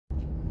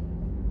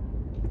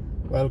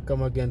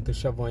Welcome again to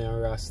Shavon and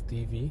Ras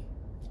TV.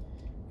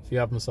 If you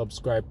haven't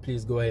subscribed,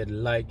 please go ahead,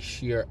 like,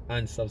 share,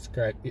 and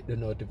subscribe. Hit the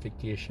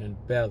notification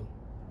bell.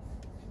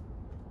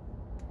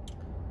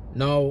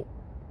 Now,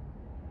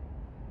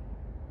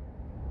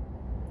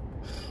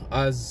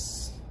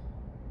 as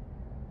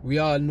we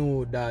all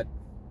know that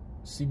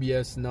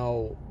CBS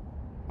now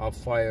have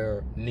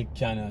fired Nick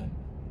Cannon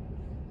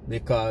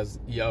because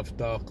he have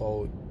talked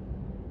out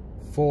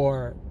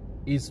for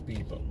his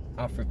people,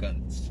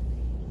 Africans,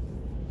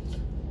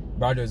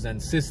 brothers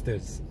and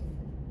sisters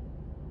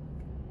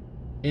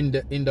in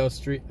the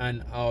industry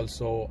and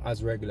also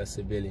as regular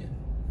civilian.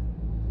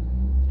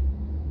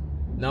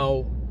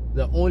 Now,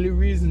 the only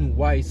reason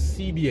why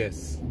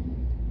CBS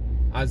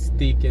has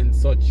taken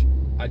such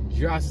a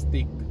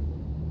drastic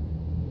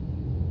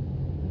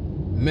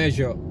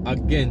measure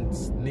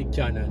against Nick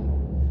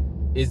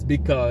Cannon is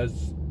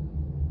because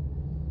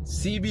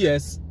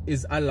CBS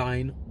is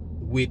aligned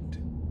with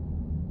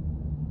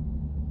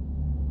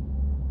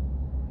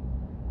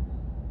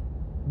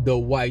the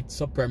white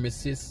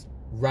supremacist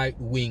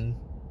right-wing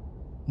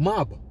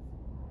mob.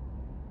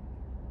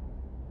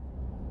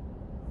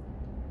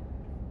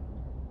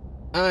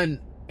 And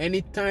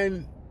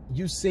anytime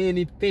you say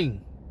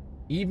anything,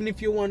 even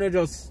if you want to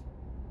just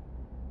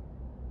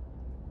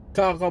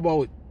talk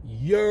about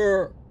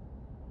your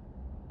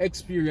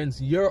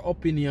experience, your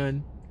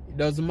opinion, it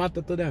doesn't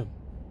matter to them.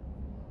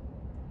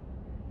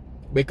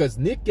 Because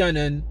Nick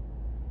Cannon,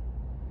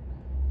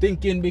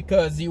 thinking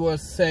because he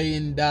was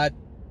saying that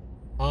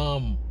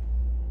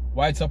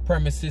white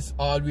supremacists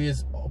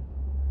always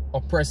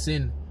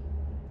oppressing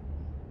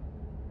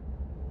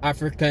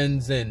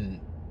Africans and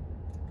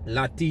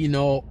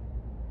Latino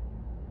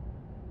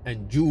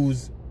and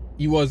Jews,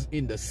 he was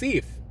in the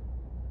safe.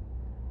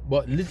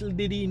 But little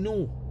did he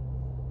know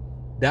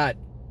that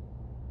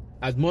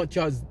as much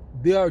as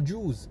they are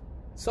Jews,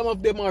 some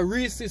of them are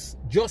racist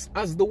just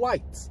as the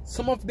whites.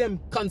 Some of them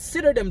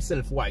consider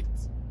themselves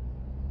whites.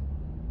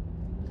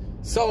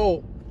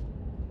 So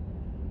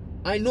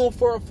I know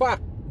for a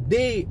fact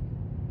they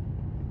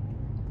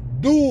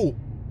do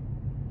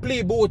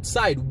play both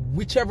sides,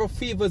 whichever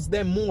favors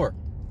them more.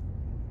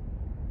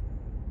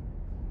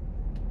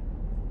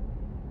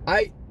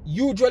 I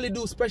usually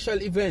do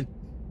special event,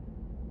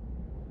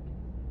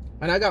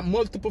 and I got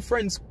multiple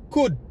friends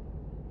could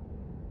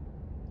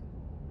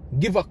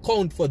give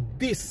account for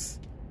this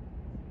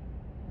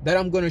that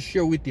I'm going to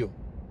share with you.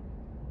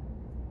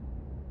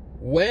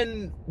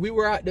 When we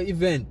were at the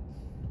event,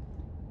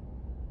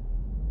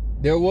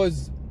 there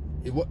was,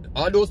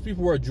 all those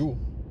people were Jew.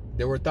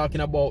 They were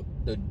talking about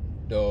the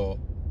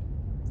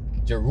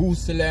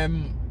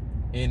Jerusalem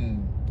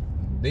in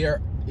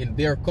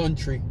their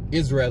country,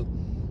 Israel.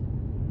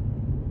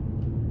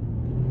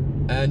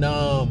 And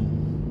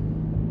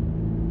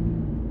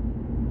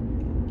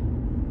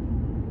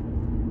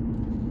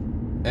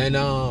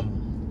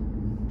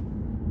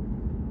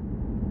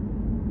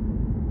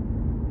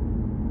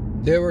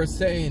they were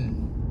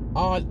saying,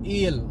 all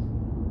hail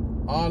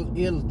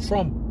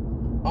Trump,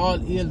 all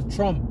hail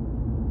Trump.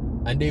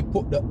 And they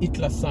put the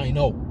Hitler sign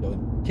out, the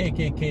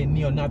KKK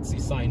neo-Nazi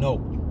sign out.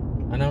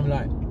 And I'm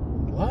like,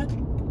 what?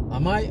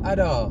 Am I at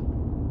a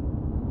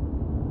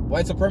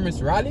white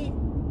supremacist rally?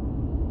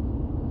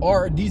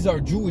 Or these are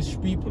Jewish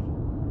people?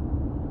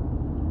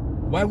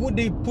 Why would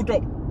they put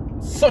up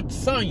such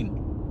sign?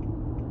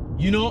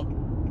 You know?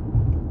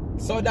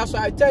 So that's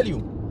why I tell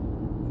you,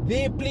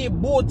 they play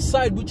both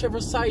sides, whichever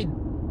side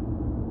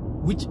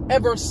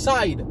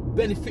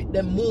benefit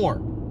them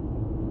more.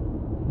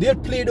 They'll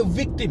play the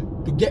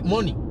victim to get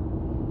money.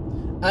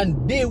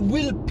 And they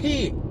will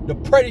pay the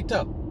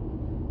predator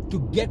to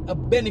get a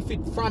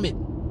benefit from it.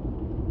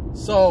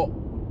 So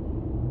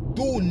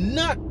do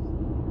not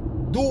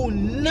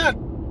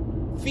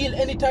feel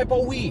any type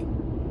of way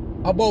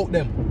about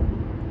them.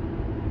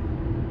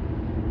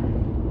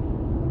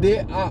 They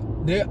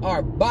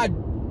are bad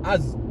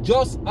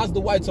just as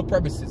the white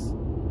supremacists.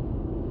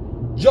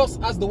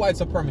 Just as the white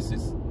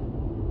supremacists.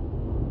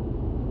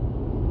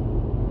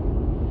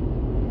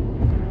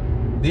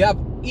 They have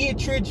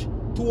hatred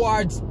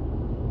towards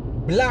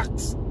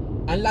blacks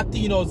and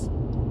Latinos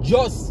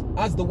just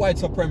as the white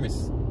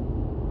supremacists.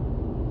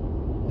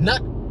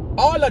 Not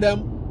all of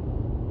them,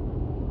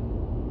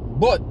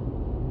 but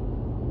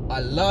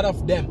a lot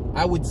of them.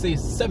 I would say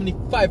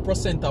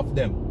 75% of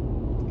them.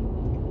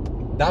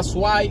 That's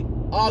why,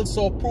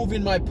 also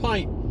proving my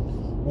point,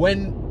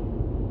 when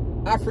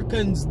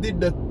Africans did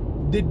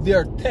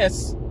their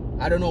tests,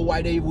 I don't know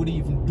why they would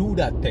even do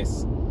that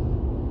test.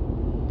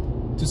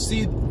 To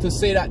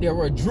say that they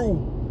were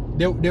Jew,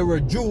 they were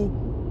Jew.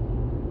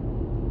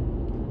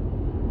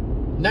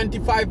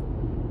 95,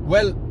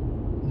 well,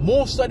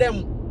 most of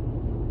them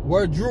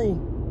were Jew,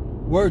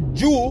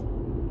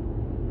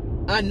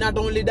 and not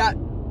only that,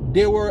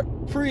 they were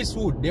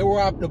priesthood. They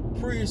were of the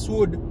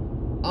priesthood.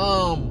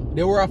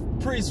 They were of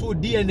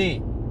priesthood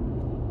DNA.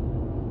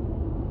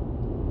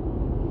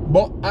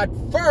 But at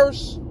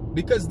first,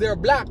 because they're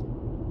black,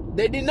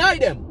 they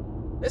denied them.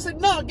 They said,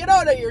 no, get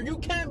out of here. You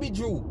can't be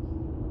Jew.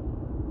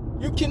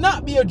 You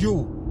cannot be a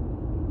Jew.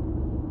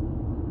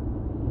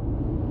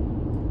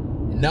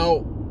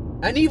 Now,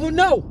 and even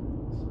now,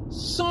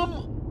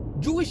 some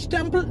Jewish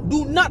temple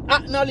do not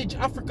acknowledge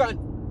African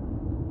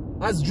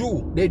as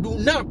Jew. They do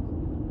not.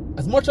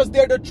 As much as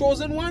they're the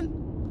chosen one,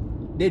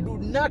 they do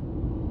not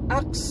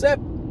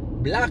accept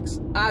blacks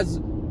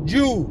as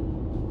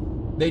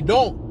Jew. They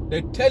don't.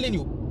 They're telling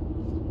you,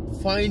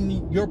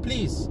 find your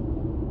place.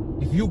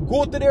 If you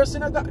go to their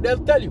synagogue,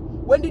 they'll tell you,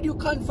 when did you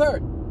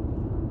convert?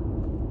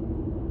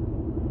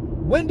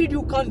 When did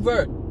you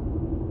convert?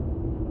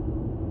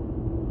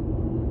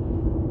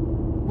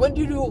 When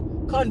did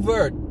you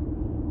convert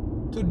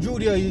to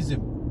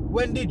Judaism?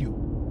 When did you?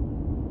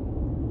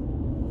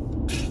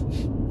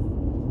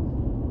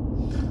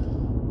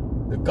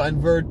 The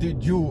converted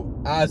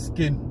Jew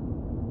asking,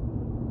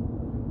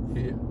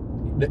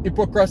 the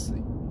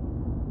hypocrisy.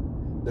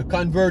 The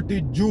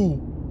converted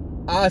Jew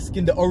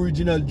asking the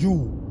original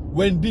Jew,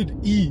 when did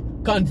he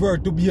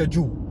convert to be a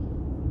Jew?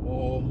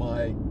 Oh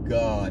my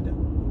God.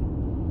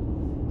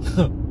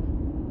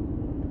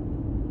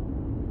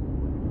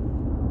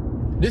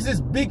 This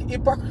is big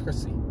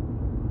hypocrisy.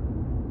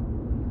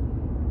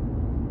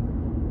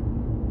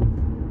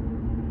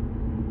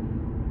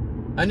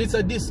 And it's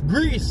a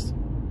disgrace.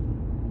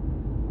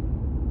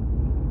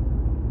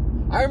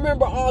 I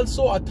remember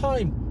also a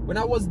time when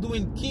I was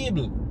doing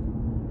cable.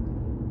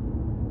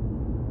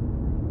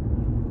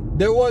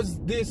 There was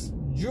this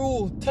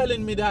Jew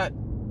telling me that,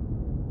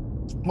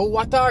 oh,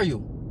 what are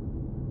you?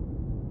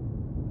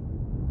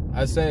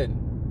 I said,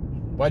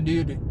 what do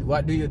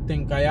you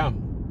think I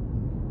am?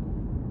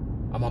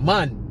 I'm a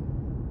man.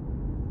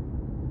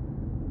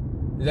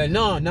 He said,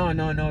 no.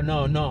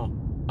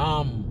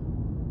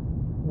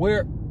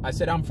 Where? I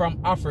said, I'm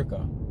from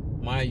Africa.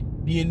 My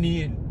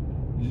DNA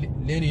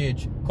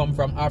lineage come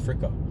from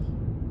Africa.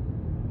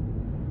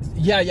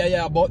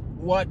 Yeah, but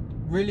what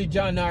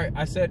religion are?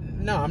 I said,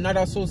 no, I'm not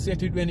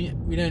associated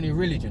with any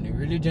religion. The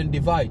religion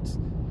divides.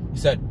 He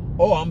said,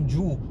 oh, I'm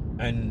Jew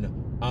and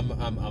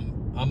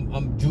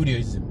I'm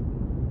Judaism.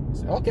 I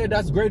said, okay,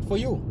 that's great for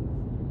you.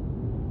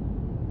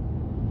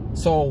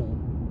 So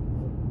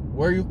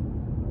where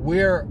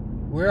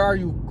are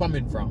you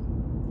coming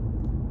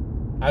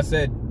from? I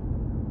said,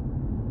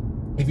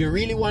 if you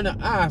really want to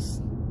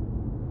ask,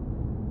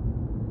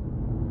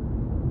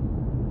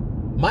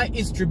 my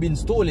history been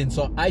stolen,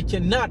 so I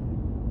cannot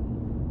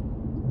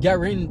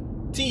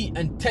guarantee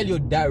and tell you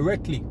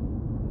directly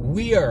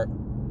where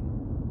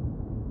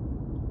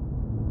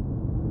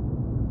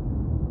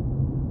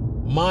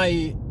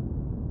my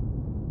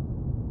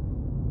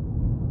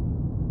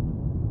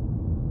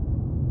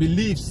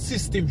belief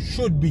system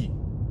should be.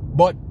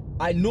 But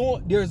I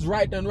know there's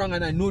right and wrong,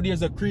 and I know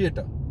there's a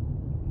creator.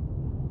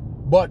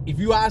 But if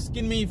you're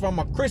asking me if I'm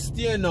a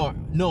Christian or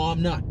no,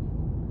 I'm not.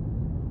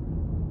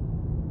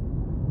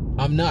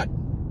 I'm not.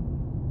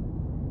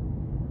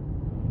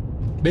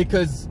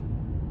 Because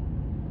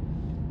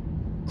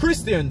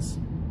Christians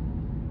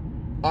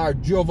are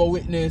Jehovah's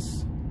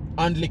Witness,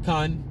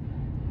 Anglican,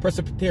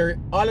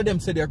 Presbyterian, all of them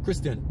say they're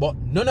Christian, but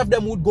none of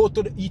them would go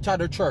to each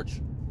other church.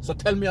 So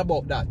tell me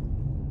about that.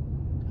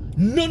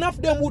 None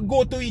of them would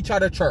go to each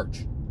other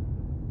church.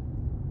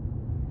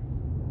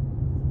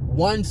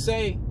 One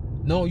say,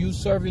 no, you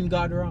serving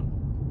God wrong.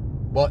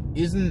 But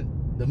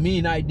isn't the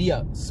main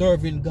idea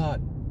serving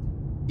God?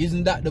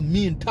 Isn't that the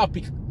main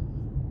topic?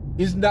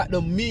 Isn't that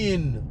the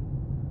main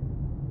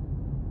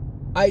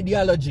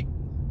ideology?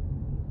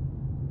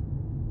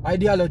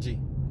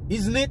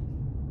 Isn't it?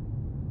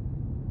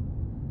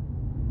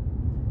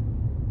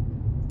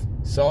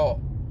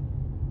 So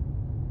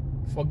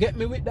forget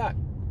me with that.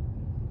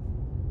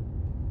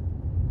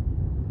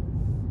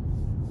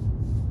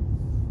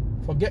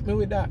 Forget me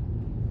with that.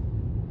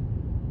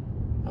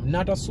 I'm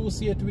not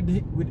associated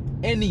with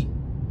any.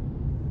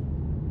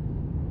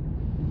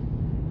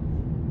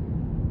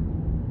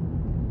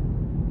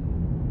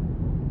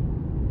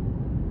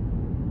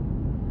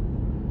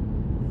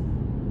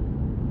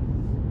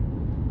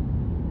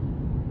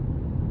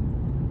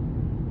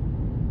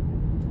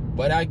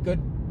 But I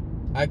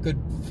could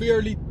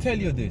fairly tell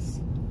you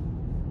this.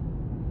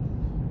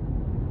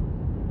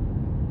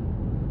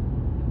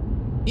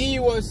 He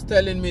was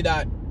telling me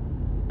that,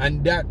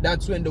 and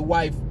that's when the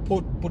wife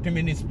put him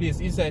in his place.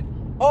 He said,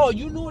 oh,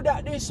 you know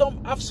that there's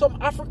some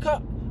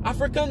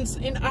Africans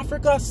in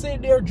Africa say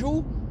they're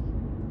Jew?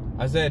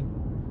 I said,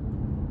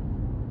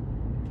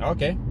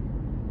 okay.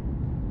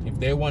 If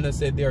they want to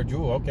say they're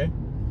Jew, okay.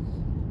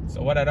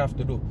 So what I'd have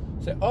to do?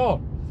 Say,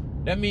 oh,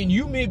 that means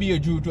you may be a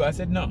Jew too. I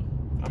said, no,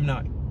 I'm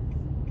not.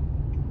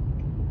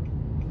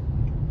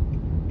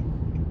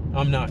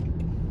 I'm not.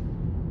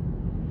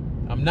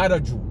 I'm not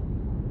a Jew.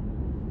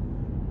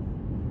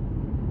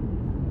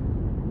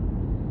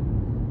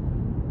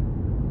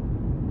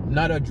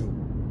 Not a Jew.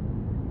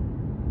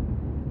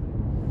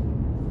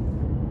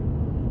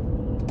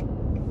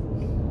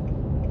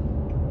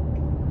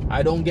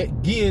 I don't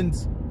get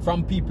gains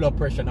from people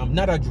oppression. I'm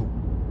not a Jew.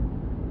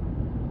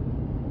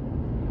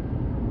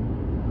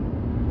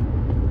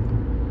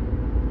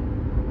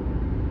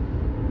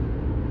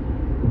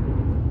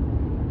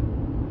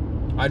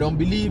 I don't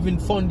believe in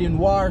funding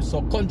war,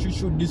 so country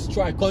should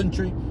destroy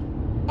country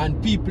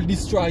and people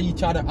destroy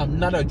each other. I'm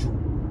not a Jew.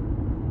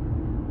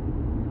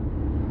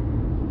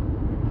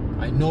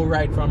 I know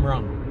right from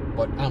wrong,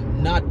 but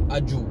I'm not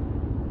a Jew.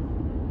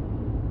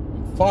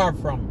 I'm far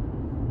from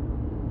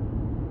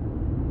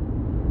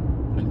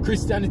it. And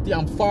Christianity,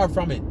 I'm far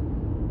from it.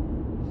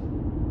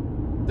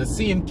 The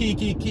same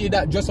kiki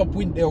that dress up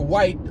with their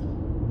white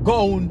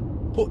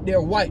gown, put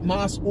their white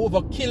mask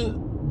over,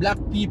 kill black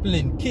people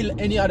and kill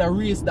any other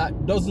race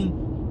that doesn't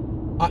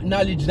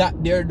acknowledge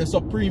that they're the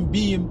supreme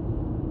being,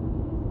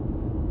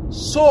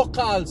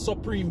 so-called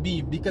supreme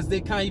being, because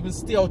they can't even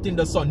stay out in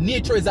the sun.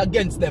 Nature is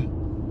against them.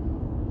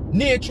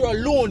 Nature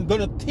alone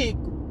gonna take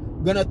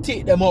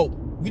them out.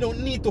 We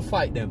don't need to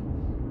fight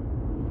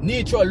them.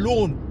 Nature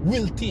alone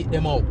will take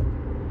them out.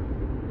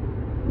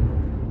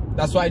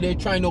 That's why they're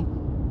trying to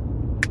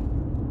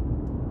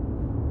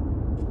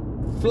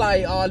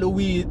fly all the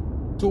way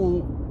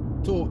to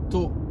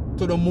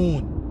the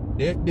moon.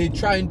 They're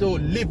trying to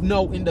live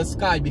now in the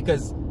sky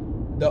because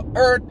the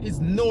earth is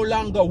no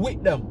longer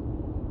with them.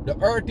 The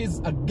earth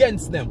is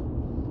against them.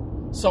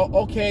 So,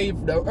 okay,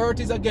 if the earth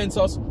is against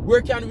us,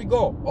 where can we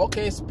go?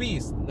 Okay,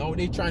 space. Now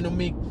they're trying to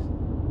make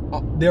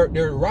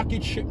their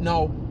rocket ship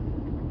now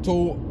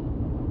to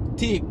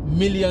take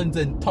millions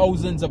and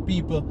thousands of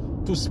people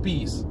to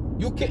space.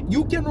 You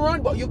can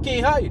run, but you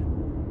can't hide.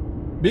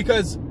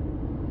 Because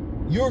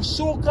your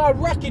so-called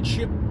rocket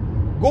ship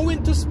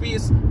going to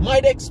space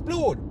might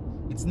explode.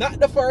 It's not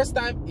the first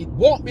time. It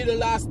won't be the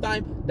last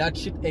time that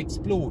shit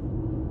explode.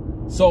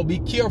 So be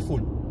careful.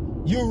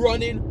 You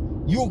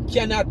running, you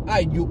cannot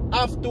hide. You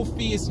have to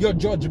face your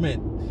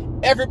judgment.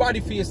 Everybody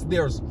face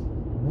theirs.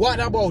 What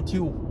about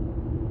you?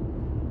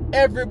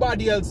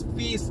 Everybody else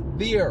face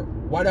theirs.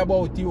 What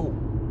about you?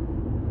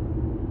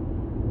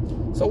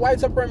 So white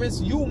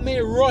supremacists, you may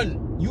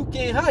run. You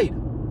can't hide.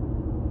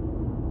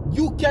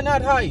 You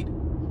cannot hide.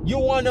 You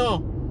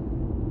wanna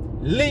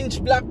lynch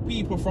black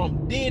people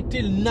from day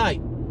till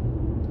night.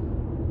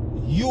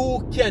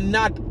 You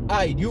cannot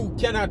hide. You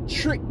cannot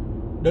trick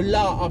the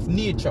law of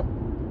nature.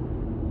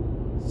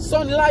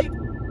 Sunlight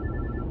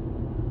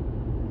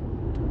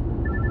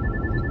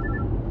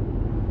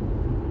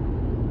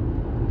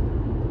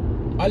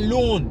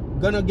alone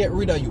gonna get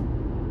rid of you.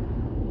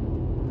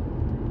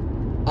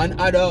 And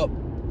other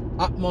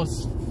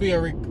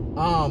atmospheric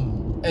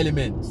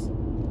elements.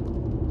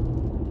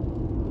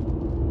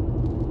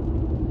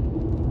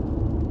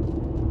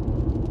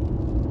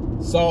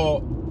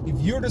 So if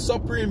you're the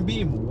supreme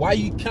being,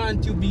 why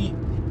can't you be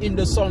in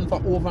the sun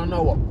for over an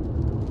hour?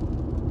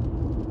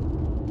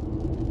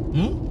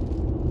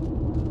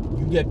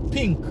 You get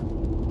pink.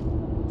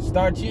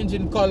 Start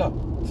changing color.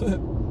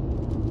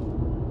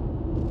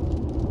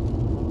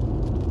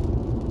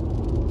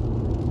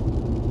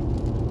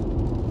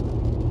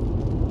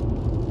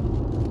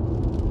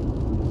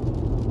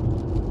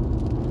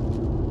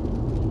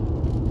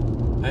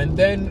 And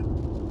then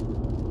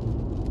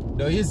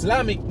the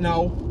Islamic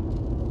now,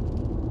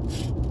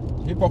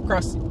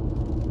 hypocrisy.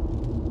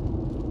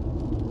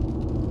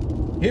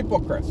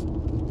 Hypocrites.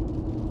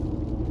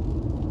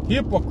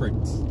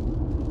 Hypocrites.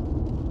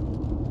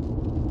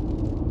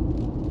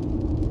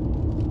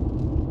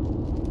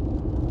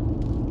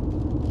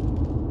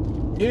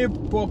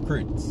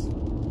 Hypocrites.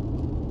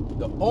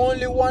 The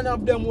only one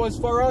of them was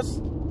for us.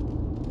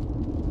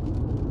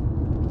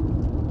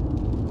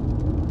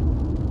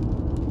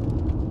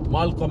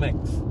 Malcolm X.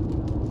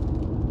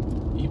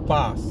 He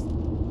passed.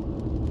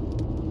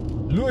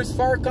 Louis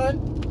Farrakhan,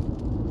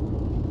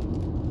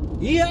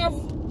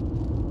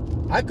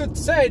 I could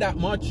say that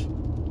much,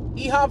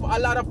 he have a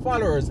lot of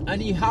followers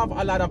and he have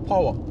a lot of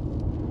power.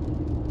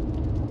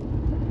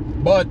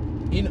 But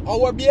in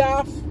our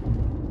behalf,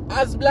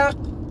 as black,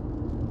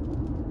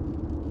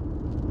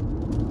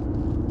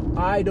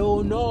 I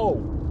don't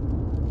know.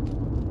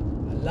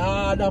 A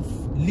lot of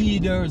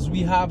leaders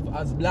we have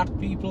as black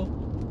people,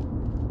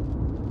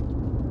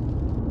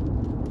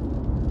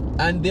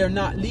 and they're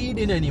not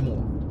leading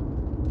anymore.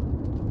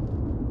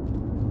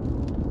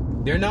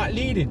 They're not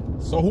leading.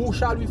 So who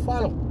shall we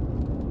follow?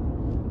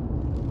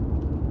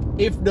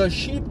 If the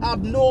sheep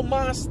have no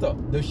master,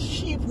 the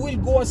sheep will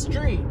go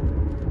astray.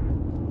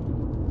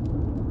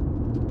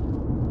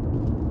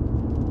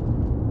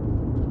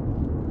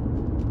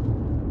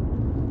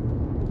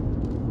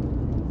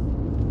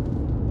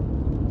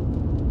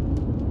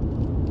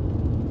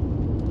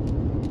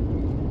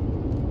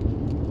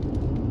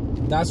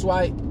 That's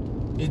why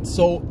it's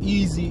so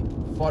easy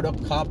for the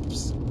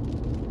cops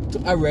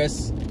to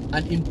arrest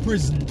and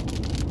imprison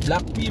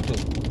black people.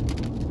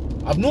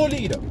 I've no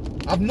leader.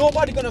 I've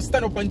nobody gonna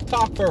stand up and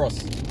talk for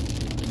us.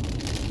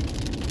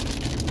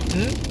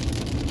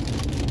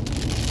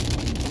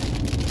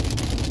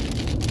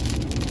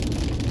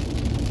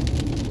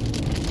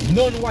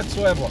 None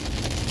whatsoever.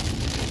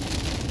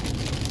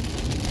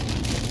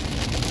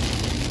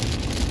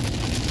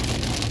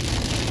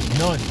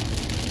 None.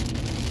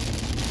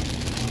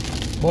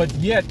 But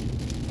yet,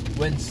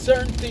 when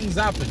certain things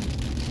happen,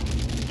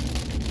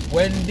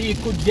 when they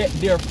could get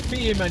their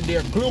fame and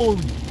their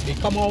glory They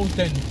come out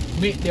and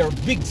make their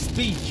big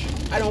speech.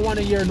 I don't want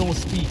to hear no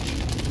speech.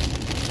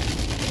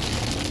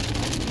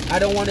 I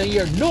don't want to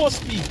hear no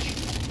speech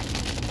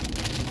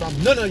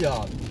from none of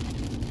y'all.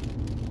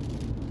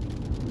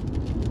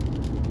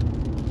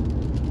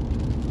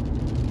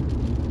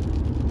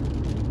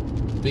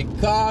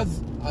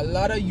 Because a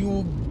lot of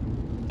you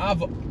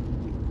have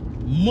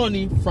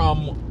money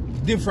from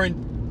different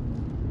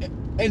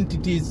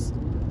entities.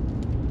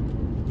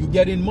 You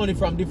getting money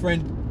from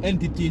different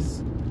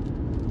entities.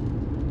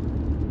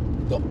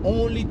 The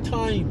only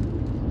time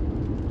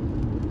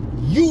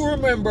you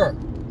remember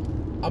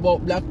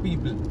about black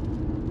people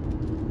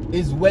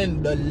is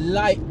when the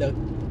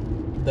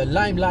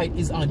limelight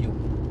is on you,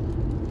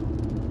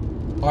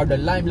 or the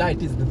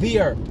limelight is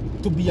there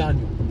to be on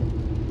you.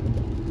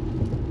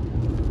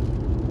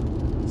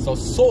 So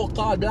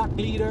so-called black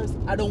leaders,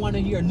 I don't want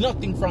to hear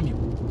nothing from you.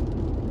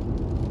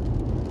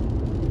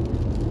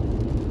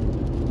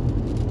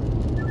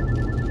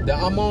 The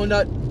amount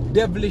of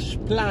devilish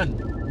plan,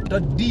 the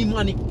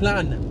demonic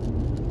plan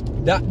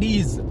that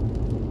these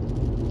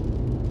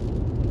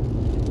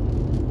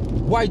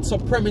white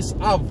supremacists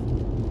have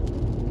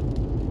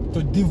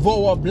to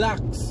devour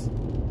blacks,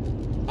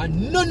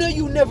 and none of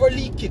you never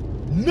leak it.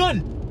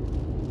 None.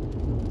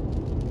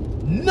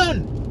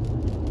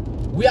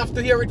 We have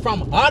to hear it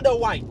from other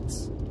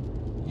whites.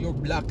 Your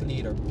black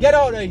leader, get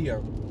out of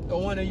here.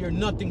 Don't want to hear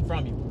nothing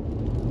from you.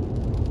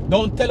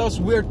 Don't tell us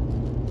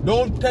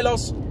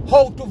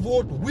how to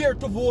vote, where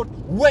to vote,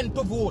 when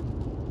to vote,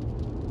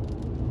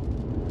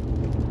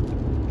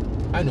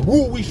 and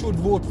who we should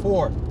vote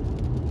for.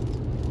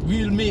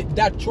 We'll make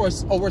that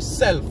choice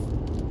ourselves,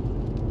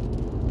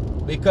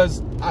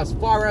 because as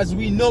far as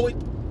we know it,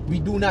 we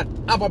do not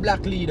have a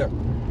black leader.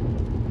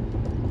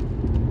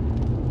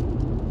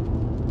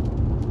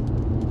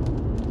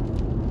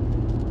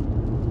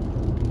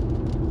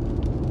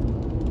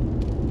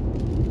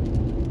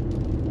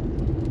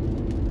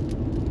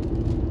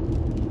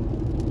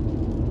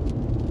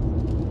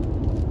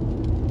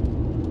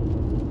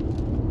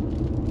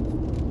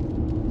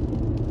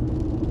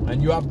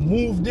 And you have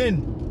moved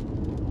in.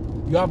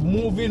 You have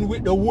moved in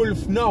with the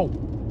wolf now.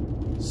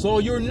 So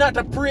you're not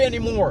a prey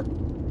anymore.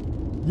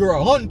 You're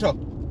a hunter.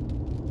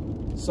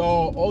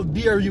 So how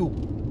dare you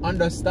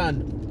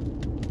understand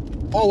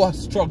our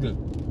struggle?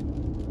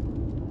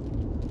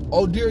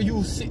 How dare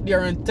you sit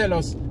there and tell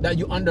us that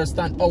you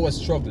understand our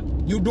struggle?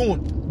 You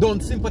don't.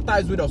 Don't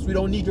sympathize with us. We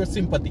don't need your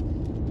sympathy.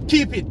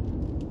 Keep it.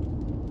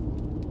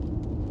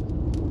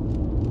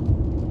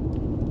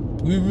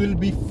 We will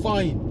be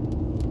fine.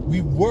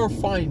 We were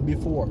fine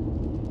before.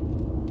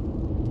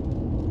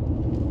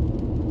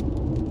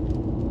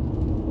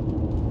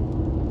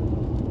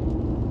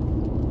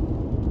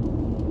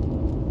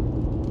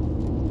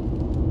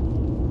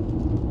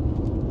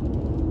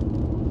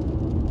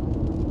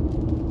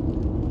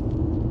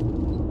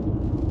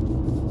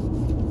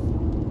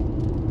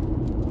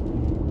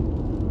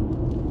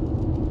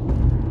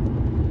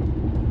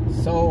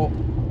 So,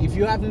 if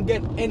you haven't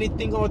get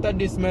anything out of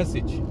this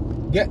message,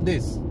 get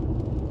this.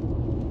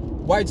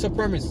 White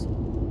supremacists,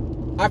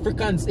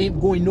 Africans ain't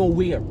going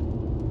nowhere.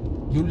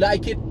 You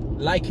like it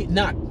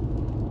not.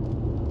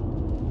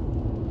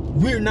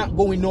 We're not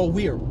going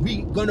nowhere.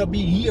 We're gonna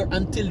be here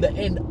until the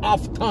end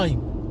of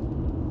time.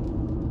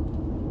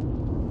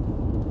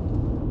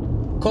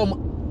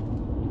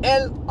 Come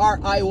hell or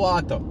high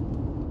water.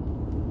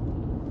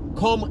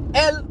 Come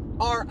hell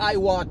or high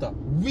water.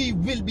 We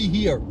will be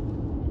here.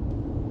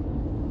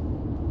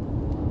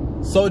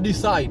 So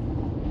decide.